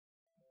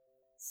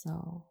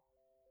So,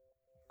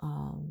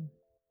 I'm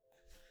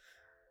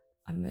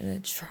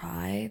gonna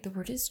try, the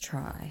word is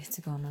try,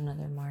 to go on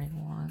another morning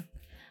walk.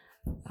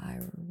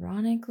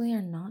 Ironically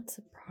or not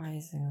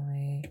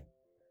surprisingly,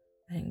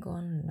 I didn't go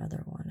on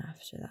another one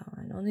after that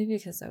one, only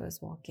because I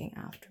was walking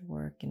after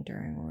work and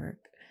during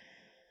work.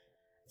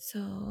 So,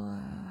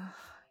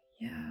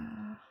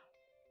 yeah.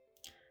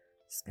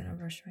 Just gonna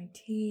brush my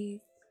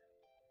teeth,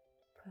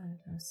 put on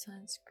some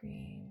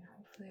sunscreen,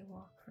 hopefully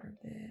walk for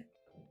a bit.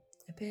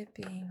 A bit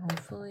being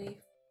hopefully,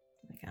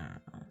 like, I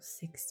don't know,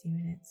 60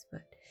 minutes,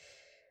 but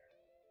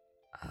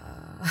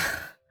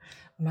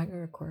am I gonna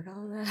record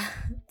all that?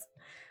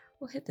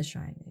 We'll hit the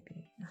shrine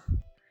maybe.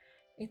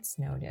 It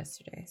snowed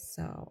yesterday,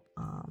 so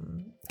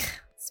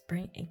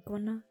spring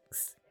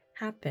equinox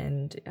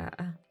happened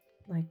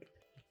like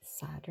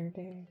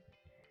Saturday.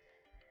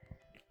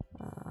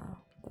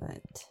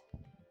 But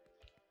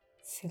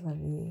c'est la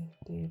vie,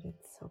 dude,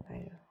 it's so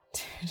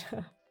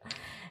bad.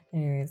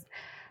 Anyways,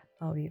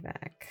 I'll be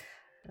back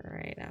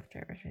right after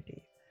I brush my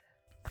teeth.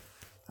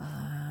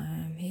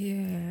 I'm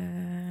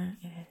here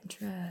and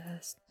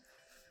dressed.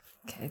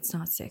 Okay, it's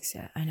not 6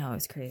 yet. I know,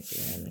 it's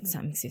crazy, right? Like,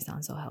 that makes me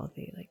sound so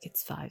healthy. Like,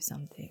 it's 5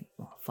 something.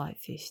 Well,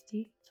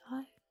 5:55?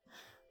 What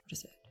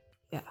is it?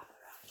 Yeah,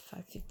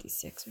 around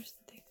 5:56 or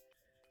something.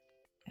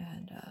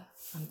 And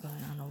I'm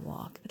going on a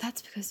walk. But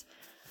that's because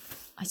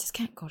I just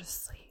can't go to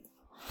sleep.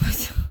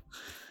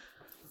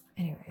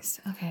 Anyways,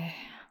 okay.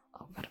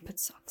 Oh, gotta put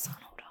socks on.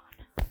 Hold on.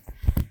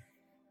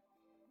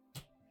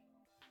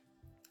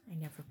 I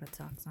never put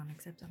socks on,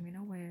 except I'm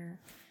gonna wear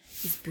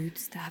these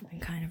boots that have been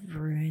kind of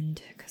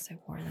ruined because I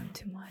wore them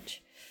too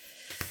much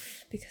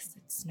because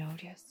it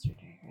snowed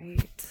yesterday,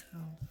 right? So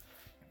I'll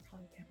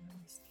probably get my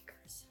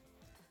sneakers.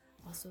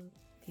 Also,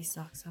 these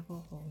socks have a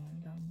hole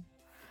in them.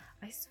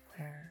 I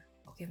swear.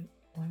 Okay,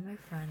 one of my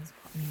friends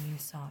bought me new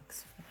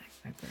socks for like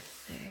my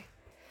birthday,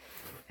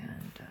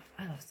 and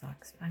I love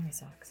socks. Buy me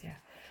socks, yeah,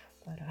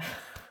 but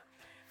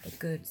the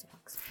good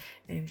socks.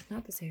 And it's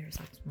not to say her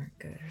socks weren't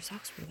good. Her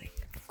socks were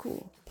like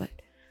cool, but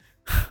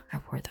I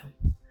wore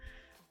them,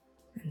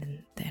 and then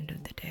at the end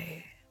of the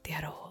day, they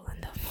had a hole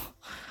in them.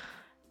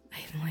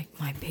 I like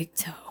my big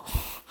toe.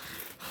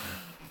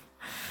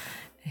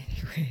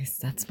 Anyways,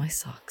 that's my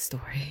sock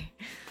story.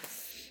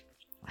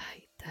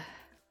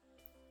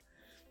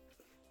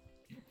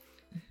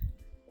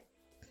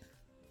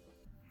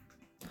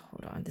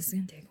 Hold on, this is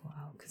gonna take a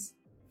while because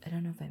I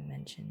don't know if I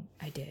mentioned.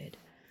 I did.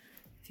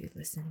 If you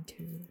listen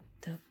to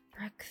the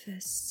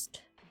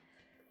breakfast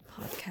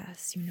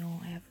podcast, you know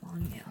I have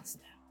long nails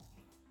now.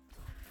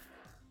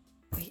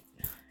 Wait,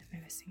 am I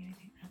missing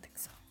anything? I don't think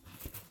so.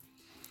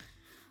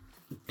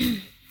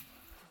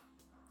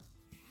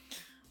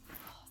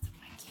 Oh,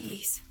 my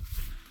keys.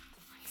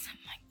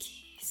 My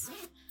keys.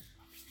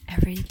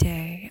 Every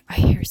day I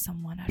hear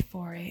someone at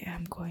 4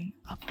 a.m. going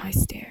up my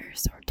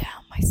stairs or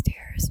down my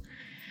stairs.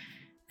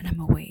 And I'm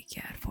awake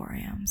at 4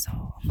 a.m. So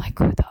I'm like,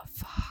 who the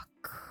fuck?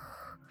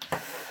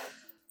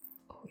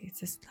 Oh, it's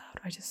just loud.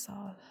 I just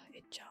saw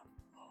it jump.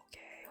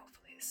 Okay,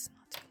 hopefully it's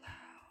not too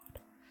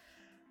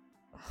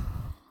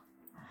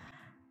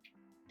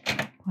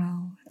loud.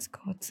 Well, let's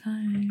go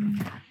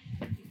outside.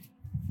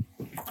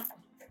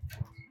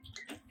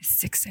 It's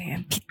 6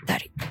 a.m.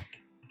 Pittari.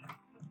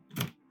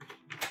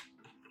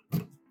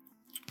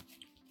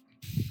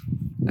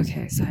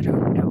 Okay, so I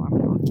don't know I'm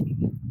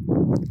walking.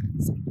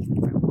 So even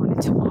if I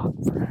wanted to walk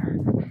for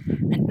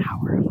an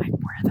hour, I'm like,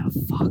 where the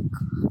fuck?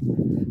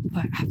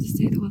 But I have to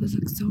say, the weather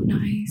looks so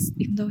nice.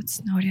 Even though it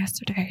snowed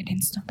yesterday, it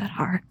didn't snow that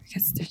hard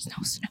because there's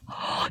no snow.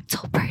 Oh, it's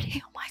so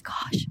pretty. Oh my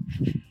gosh.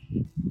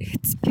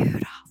 It's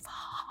beautiful.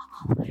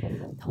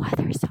 The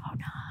weather is so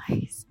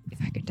nice.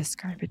 If I could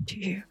describe it to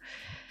you,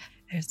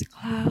 there's the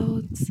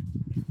clouds,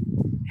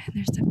 and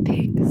there's a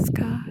pink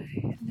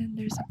sky, and then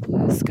there's a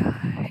blue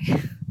sky.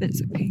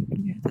 There's a pink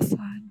near the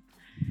sun.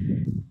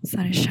 The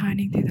sun is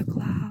shining through the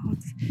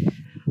clouds.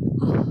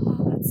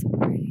 Oh, it's so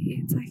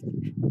pretty. It's like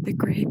the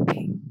gray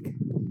pink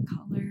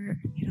color,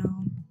 you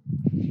know.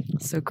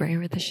 So gray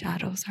where the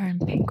shadows are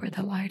and pink where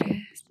the light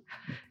is.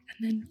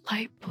 And then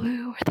light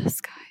blue where the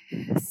sky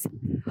is.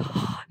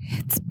 Oh,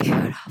 it's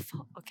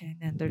beautiful. Okay,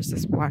 and then there's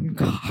this one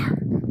car.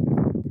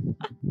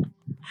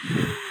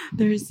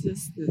 There's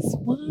this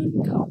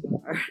one car.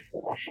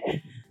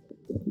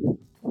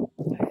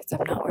 Guys,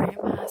 I'm not wearing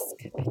a mask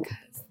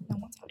because no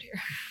one's out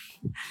here.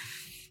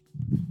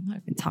 I'm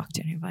not gonna talk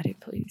to anybody,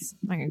 please.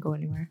 I'm not gonna go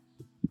anywhere.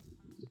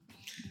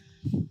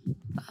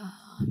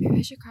 Maybe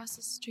I should cross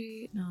the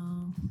street.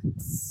 No,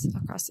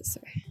 I'll cross this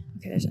way.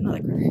 Okay, there's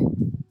another car.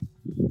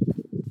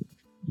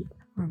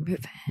 We're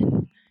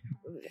moving.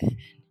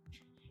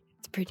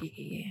 It's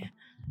pretty.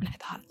 And I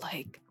thought,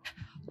 like,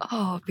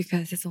 oh,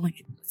 because it's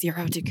only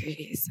 0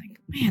 degrees, like,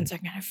 my hands are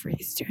gonna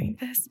freeze doing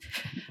this.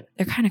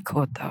 They're kind of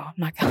cold, though. I'm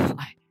not gonna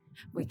lie.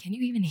 Wait, can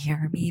you even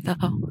hear me,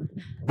 though?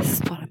 This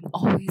is what I'm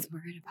always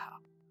worried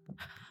about.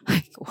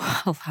 Like,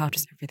 how loud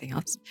is everything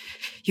else?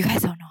 You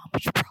guys don't know how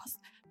much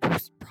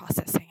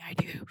post-processing I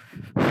do.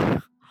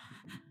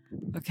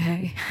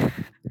 Okay?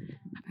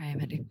 I am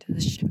heading to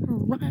the shrine.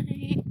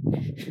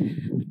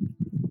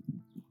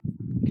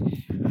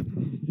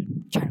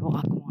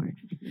 walk more.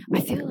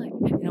 I feel like,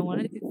 one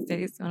of these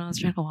days when I was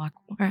trying to walk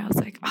more, I was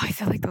like, oh, I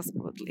feel like those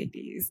old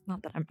ladies.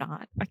 Not that I'm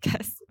not, I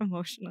guess,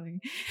 emotionally.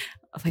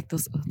 Like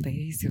those old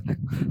ladies who like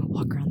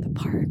walk around the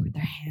park with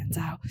their hands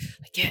out,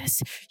 like,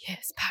 yes,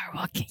 yes, power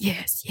walking,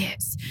 yes,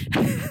 yes.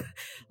 I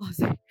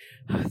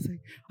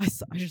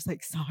just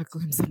like saw a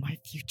glimpse of my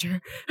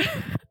future.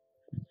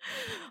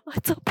 Oh,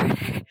 it's so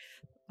pretty.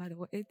 By the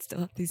way, it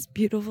still have these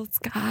beautiful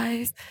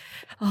skies.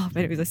 Oh, but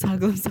anyways, I saw a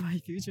glimpse of my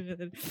future, and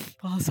then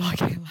while I was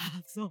walking, I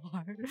laughed so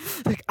hard.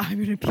 Like,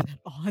 I'm gonna be that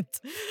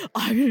aunt.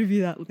 I'm gonna be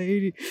that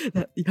lady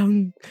that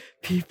young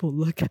people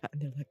look at,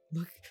 and they're like,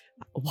 look,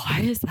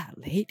 why is that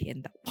lady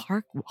in the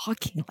park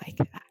walking like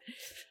that?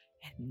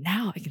 And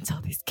now I can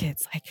tell these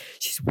kids, like,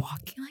 she's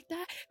walking like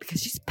that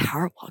because she's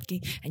power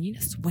walking, and you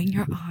just swing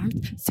your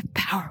arms. It's a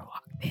power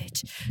walk,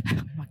 bitch.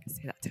 I'm not gonna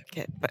say that to a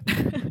kid, but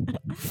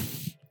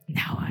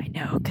now I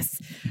know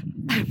because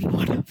I'm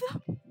one of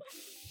them.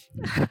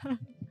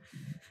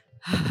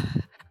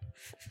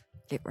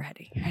 Okay, we're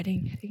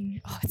heading.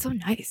 Oh, it's so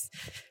nice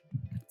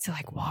to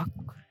like walk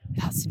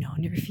without snow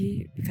on your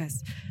feet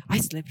because I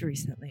slipped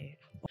recently.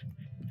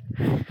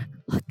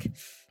 Look.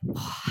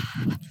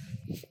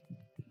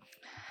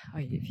 Oh,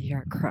 if you hear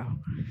a crow,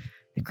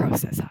 the crow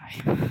says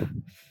hi.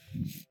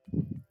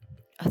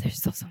 Oh, there's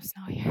still some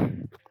snow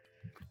here.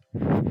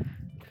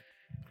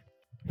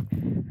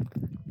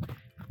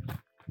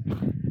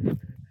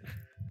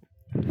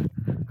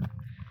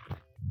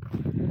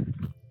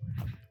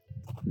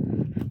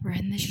 We're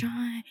in the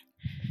shrine.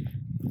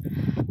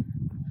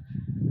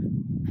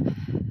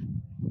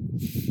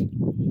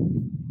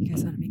 You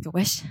guys want to make a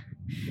wish? I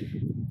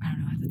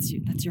don't know. That's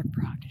your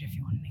prerogative if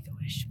you want to make a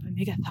wish. But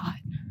make a thought.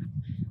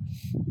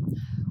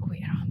 Oh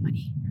wait, I don't have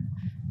money.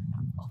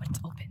 Oh, it's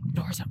open. The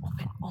doors are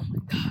open. Oh my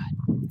god.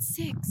 It's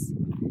 6.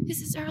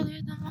 This is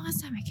earlier than the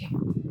last time I came.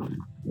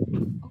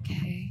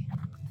 Okay.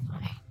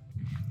 Fine.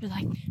 You're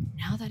like,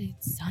 now that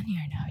it's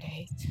sunnier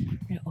nowadays, we're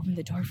gonna open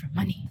the door for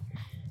money.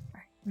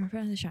 Alright, we're in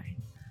front of the shrine.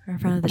 I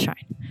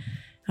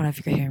don't know if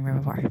you could hear me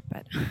before,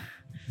 but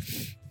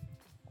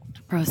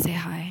bro, say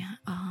hi.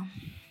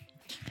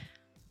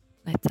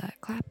 Let's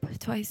clap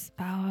twice,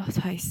 bow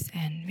twice,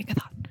 and make a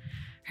thought.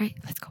 Alright,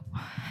 let's go.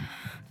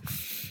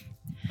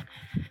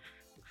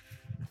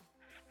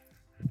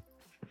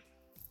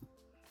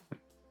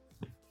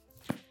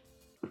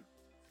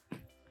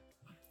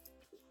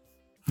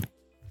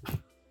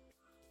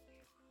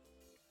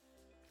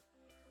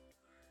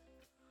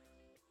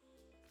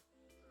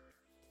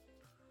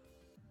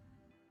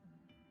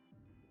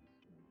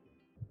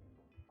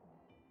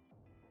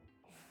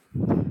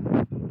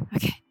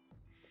 Okay,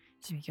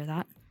 just make your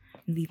thought.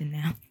 I'm leaving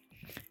now.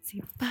 See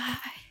you. Bye.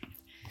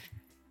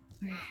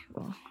 Okay,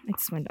 well, I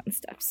just went down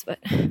steps, but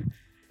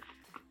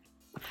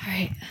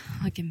alright,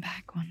 looking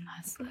back, one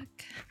last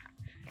look.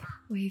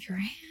 Wave your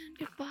hand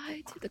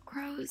goodbye to the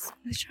crows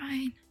in the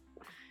shrine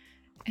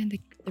and the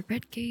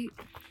red gate.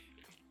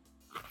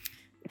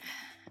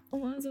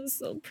 Oh, this is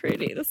so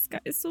pretty. The sky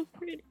is so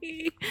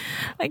pretty.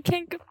 I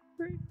can't get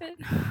over it.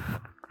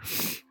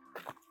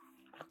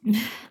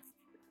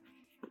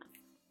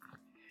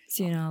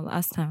 So,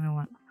 last time I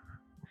went.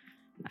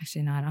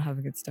 Actually, no, I don't have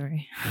a good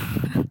story.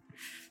 I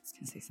was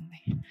gonna say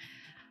something.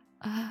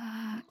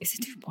 Is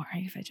it too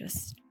boring if I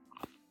just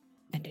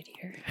end it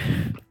here?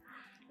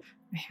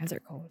 My hands are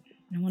cold.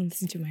 No one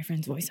listens to my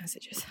friend's voice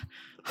messages.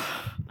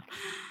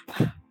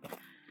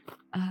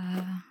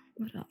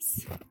 What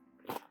else?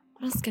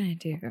 What else can I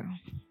do?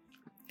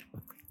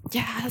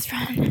 Yeah, let's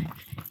run.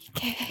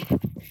 Okay.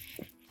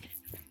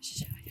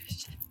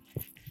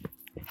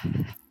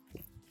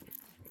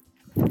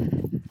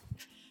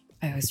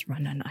 I always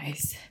run on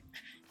ice.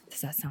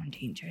 Does that sound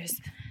dangerous?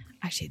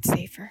 Actually, it's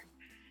safer.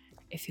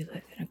 If you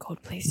live in a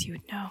cold place, you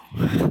would know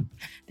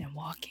than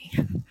walking.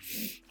 I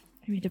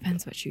mean, it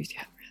depends what shoes you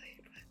have,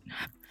 really. But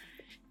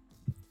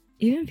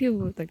even people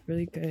with like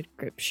really good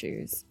grip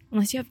shoes,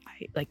 unless you have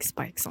like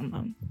spikes on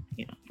them,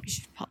 you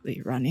should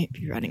probably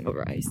be running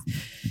over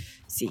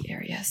icy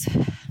areas.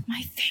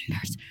 My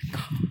fingers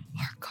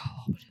are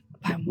cold,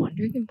 but I'm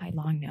wondering if my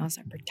long nails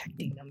are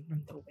protecting them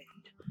from the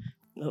wind.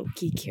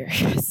 Low-key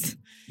curious.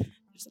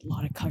 There's a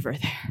lot of cover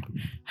there.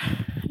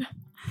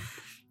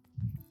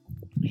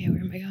 Yeah,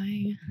 where am I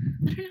going?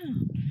 I don't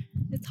know.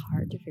 It's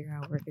hard to figure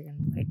out where they're gonna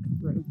like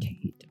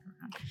rotate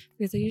around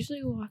because I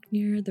usually walk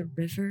near the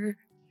river.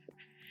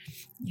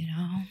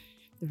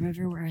 The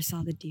river where I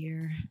saw the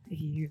deer. If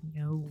you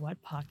know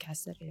what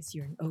podcast that is,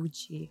 you're an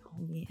OG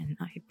homie, and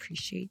I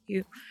appreciate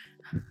you.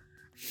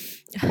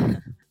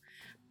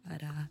 But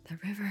the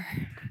river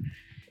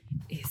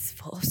is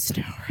full of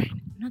snow right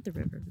now. Not the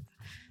river, but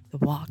the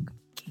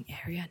walking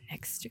area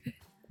next to it.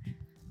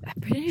 I'm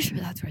pretty sure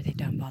that's where they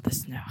dump all the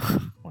snow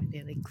when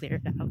they like clear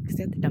it out because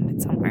they have to dump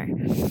it somewhere.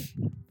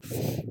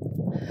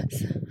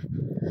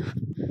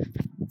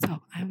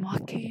 So I'm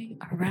walking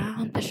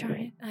around the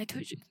shrine. I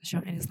told you the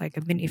shrine is like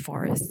a mini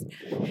forest.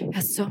 It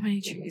has so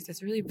many trees.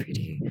 It's really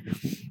pretty.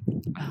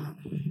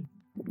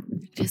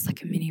 It is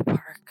like a mini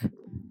park.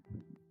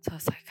 So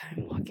it's like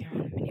I'm walking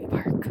around a mini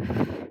park.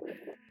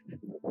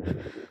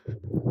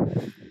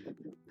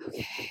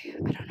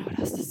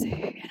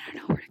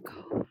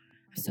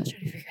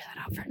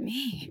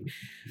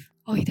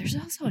 Oh wait, there's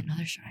also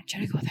another shrine.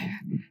 Should I go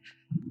there?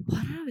 Well,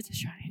 I don't know if it's a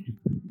shrine.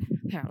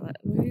 Here,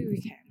 maybe we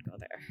can go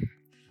there.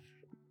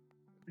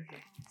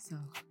 Okay, so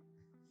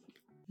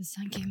the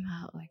sun came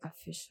out like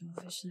officially.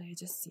 I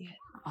just see it.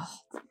 Oh,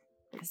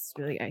 it's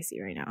really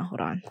icy right now. Hold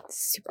on, it's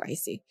super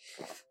icy.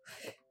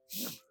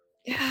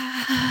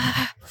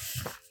 Yeah.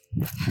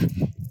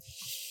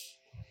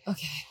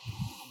 Okay.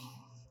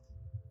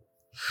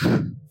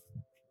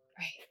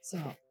 Right. So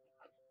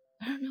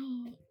I don't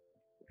know.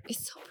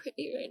 It's so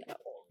pretty right now.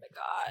 Oh my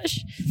gosh.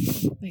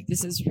 Like,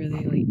 this is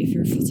really, like, if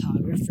you're a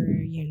photographer,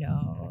 you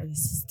know,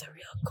 this is the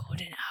real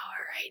golden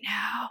hour right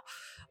now.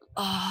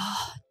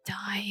 Oh,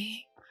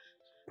 dying.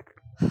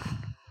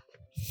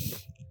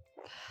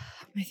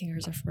 My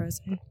fingers are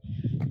frozen.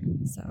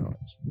 So,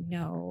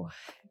 no,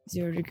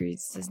 0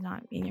 degrees does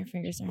not mean your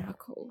fingers are not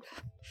cold.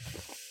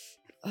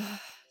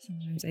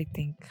 Sometimes I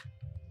think,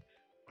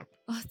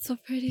 oh, it's so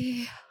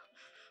pretty.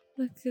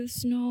 Look at the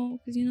snow,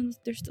 because you know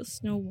there's the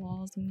snow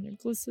walls and they're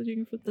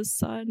glistening with the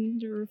sun.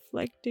 They're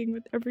reflecting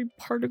with every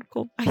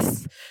particle of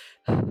ice.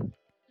 Am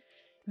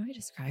I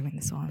describing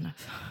this well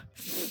enough?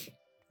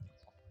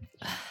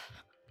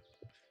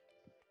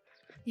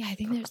 Yeah, I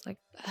think there's like,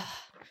 I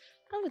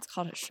don't know if it's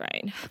called a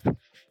shrine,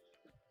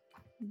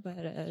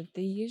 but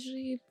they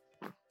usually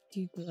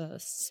do the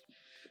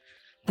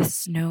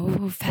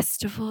snow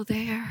festival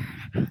there,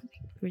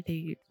 where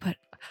they put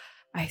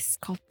ice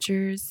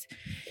sculptures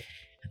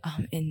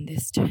in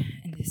this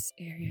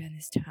area, in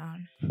this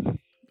town,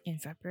 in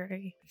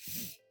February.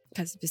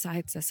 Because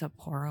besides the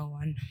Sapporo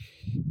one,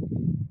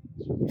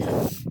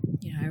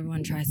 you know,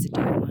 everyone tries to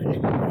do one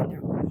in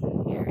their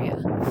own area,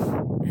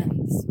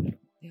 and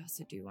they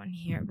also do one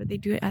here, but they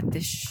do it at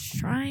this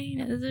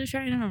shrine. Is it a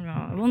shrine? I don't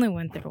know. I've only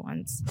went there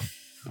once.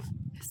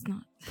 It's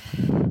not.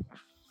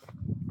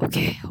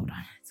 Okay, hold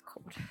on. It's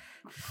cold.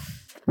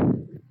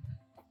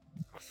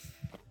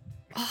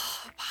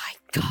 Oh my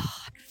god.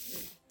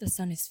 The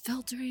sun is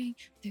filtering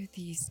through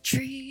these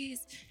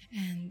trees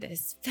and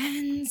this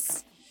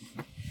fence.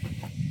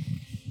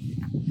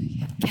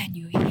 Can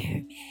you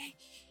hear me?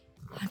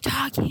 I'm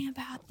talking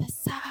about the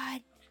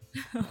sun.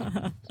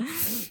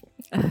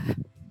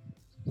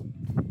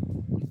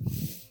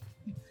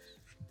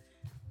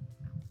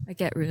 I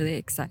get really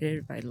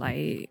excited by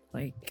light,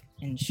 like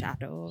in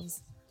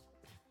shadows,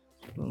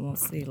 but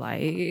mostly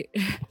light.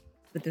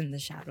 But then the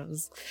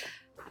shadows,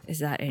 is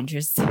that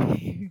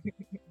interesting?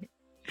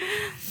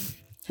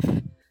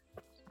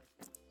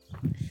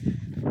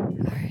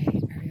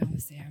 Alright, are we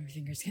almost there? My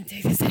fingers can't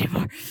take this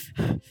anymore.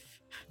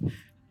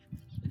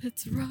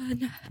 Let's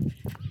run.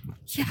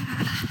 Yeah.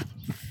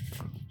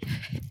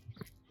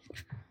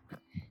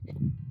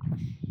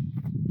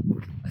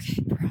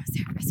 Okay, we're almost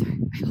there. I swear.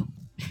 I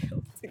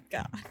hope to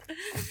God.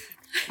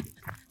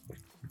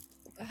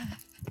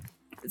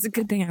 It's a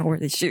good thing I wore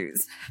these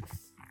shoes.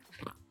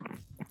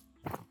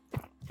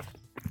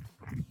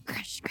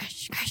 Crush,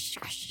 crush, crush,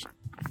 crush.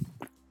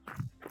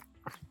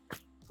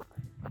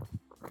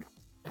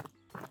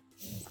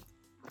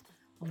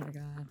 Oh my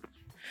god.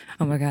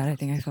 Oh my god, I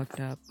think I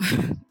fucked up.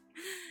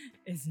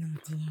 It's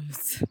not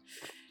closed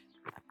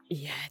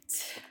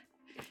yet.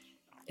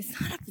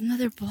 It's not up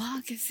another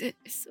block, is it?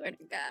 I swear to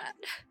God.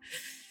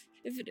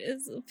 If it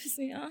is, it'll piss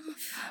me off.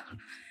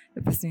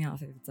 It'll piss me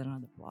off if it's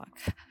another block.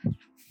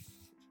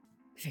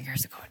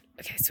 Fingers are going.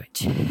 Okay,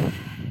 switch.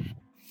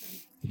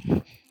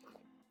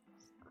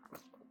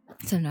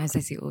 Sometimes I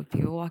see old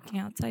people walking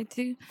outside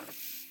too.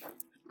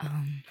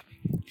 And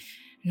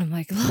I'm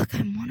like, look,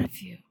 I'm one of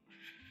you,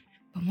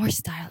 but more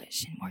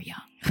stylish and more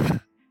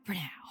young. For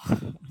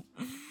now.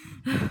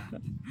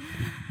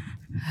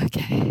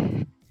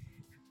 Okay.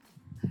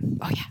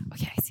 Oh yeah,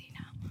 okay, I see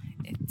now.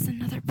 It's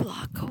another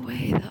block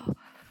away though.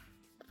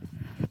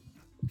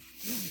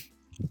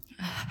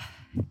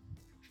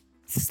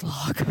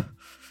 Slog.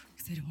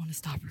 Because I don't want to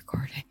stop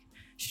recording.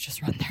 Should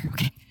just run there,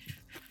 okay?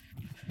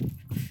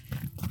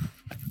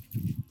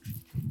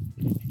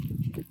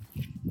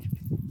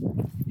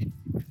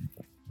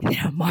 I need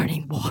a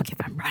morning walk if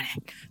I'm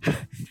running.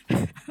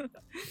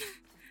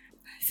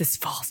 This is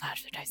false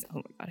advertising. Oh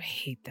my god, I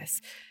hate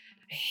this.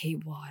 I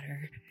hate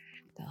water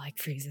that like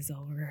freezes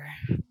over.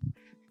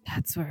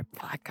 That's where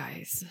black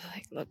ice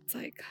like looks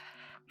like.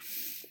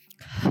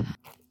 Oh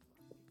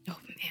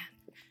man,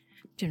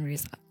 didn't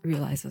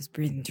realize I was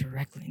breathing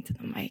directly into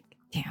the mic.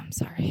 Damn,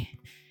 sorry.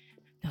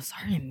 No,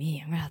 sorry to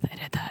me. I'm gonna have to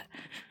edit that.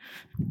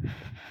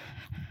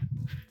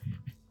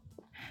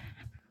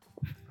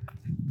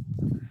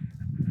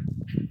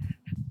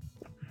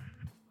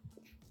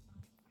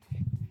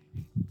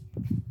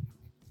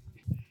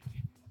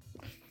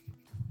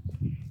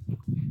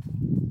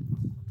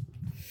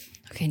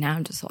 Okay, now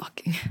I'm just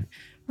walking.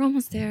 We're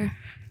almost there.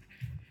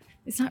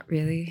 It's not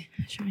really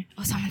a shrine.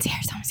 Oh, someone's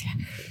here. Someone's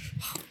here.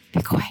 Oh,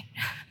 be quiet.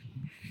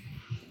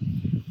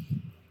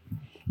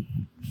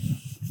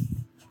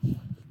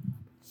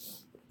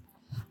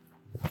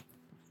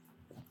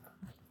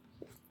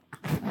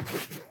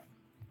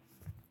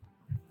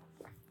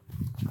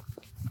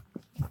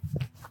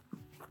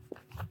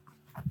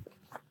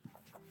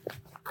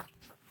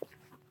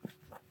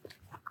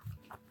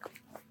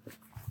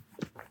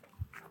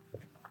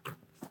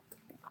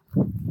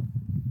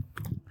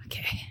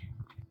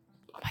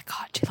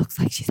 looks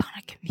like she's on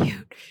a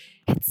commute.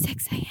 It's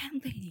 6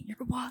 a.m., lady. You're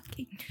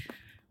walking.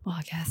 Well,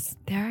 I guess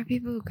there are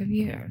people who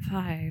commute at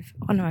 5.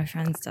 One of my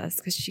friends does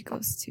because she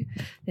goes to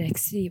the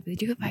next city, but they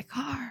do it by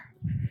car.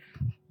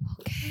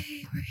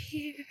 Okay, we're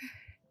here.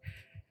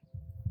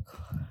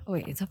 Oh,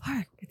 wait, it's a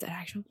park. It's an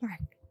actual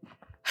park.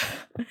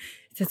 It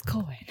says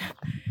Cohen.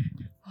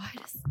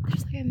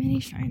 There's like a mini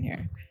shrine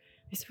here.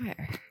 I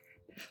swear.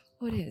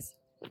 Oh, it is.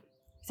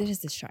 It is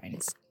the shrine.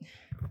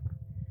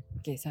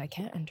 Okay, so I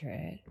can't enter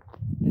it.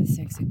 This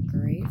makes a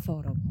great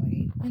photo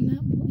point. And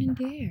that will end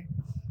there.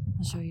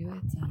 I'll show you.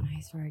 It's a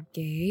nice red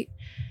gate.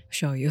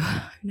 Show you.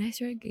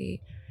 Nice red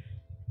gate.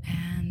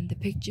 And the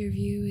picture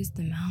view is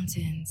the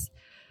mountains.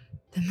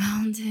 The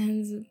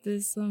mountains with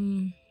this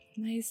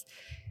nice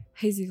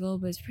hazy glow,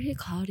 but it's pretty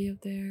cloudy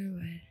up there.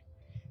 But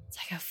it's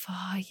like a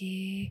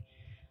foggy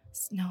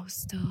snow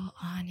still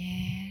on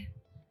it.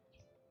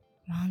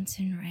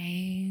 Mountain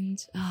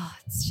range. Oh,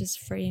 it's just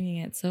framing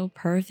it so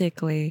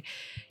perfectly.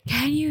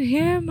 Can you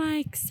hear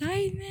my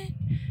excitement?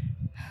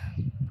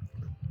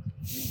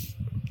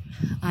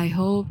 I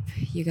hope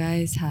you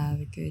guys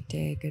have a good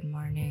day, good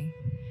morning.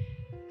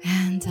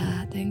 And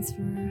thanks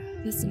for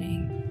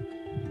listening.